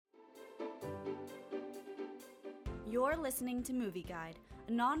You're listening to Movie Guide,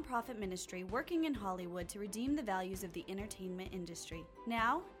 a non-profit ministry working in Hollywood to redeem the values of the entertainment industry.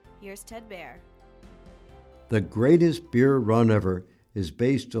 Now, here's Ted Baer. The Greatest Beer Run Ever is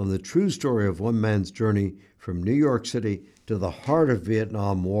based on the true story of one man's journey from New York City to the heart of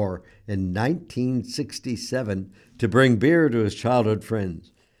Vietnam War in 1967 to bring beer to his childhood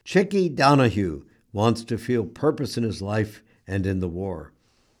friends. Chicky Donahue wants to feel purpose in his life and in the war.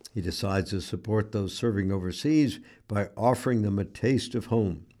 He decides to support those serving overseas by offering them a taste of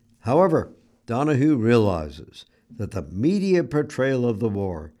home. However, Donahue realizes that the media portrayal of the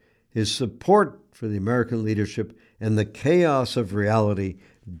war, his support for the American leadership, and the chaos of reality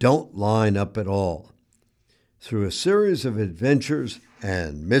don't line up at all. Through a series of adventures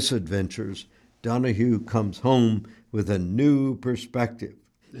and misadventures, Donahue comes home with a new perspective.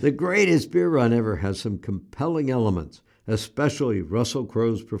 The Greatest Beer Run Ever has some compelling elements, especially Russell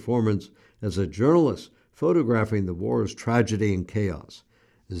Crowe's performance as a journalist photographing the war's tragedy and chaos.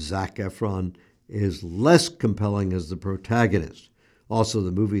 Zac Efron is less compelling as the protagonist. Also,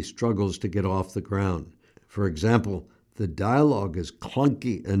 the movie struggles to get off the ground. For example, the dialogue is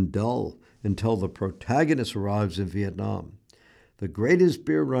clunky and dull until the protagonist arrives in Vietnam. The Greatest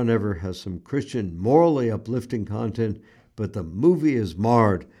Beer Run Ever has some Christian, morally uplifting content, but the movie is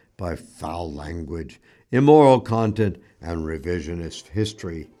marred by foul language, immoral content, and revisionist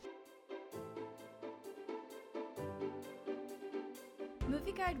history.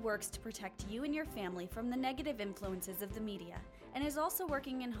 Movie Guide works to protect you and your family from the negative influences of the media and is also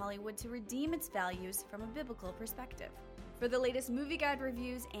working in Hollywood to redeem its values from a biblical perspective. For the latest Movie Guide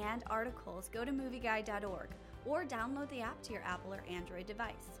reviews and articles, go to movieguide.org or download the app to your Apple or Android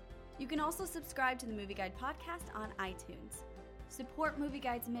device. You can also subscribe to the Movie Guide podcast on iTunes. Support Movie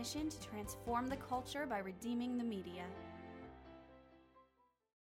Guide's mission to transform the culture by redeeming the media.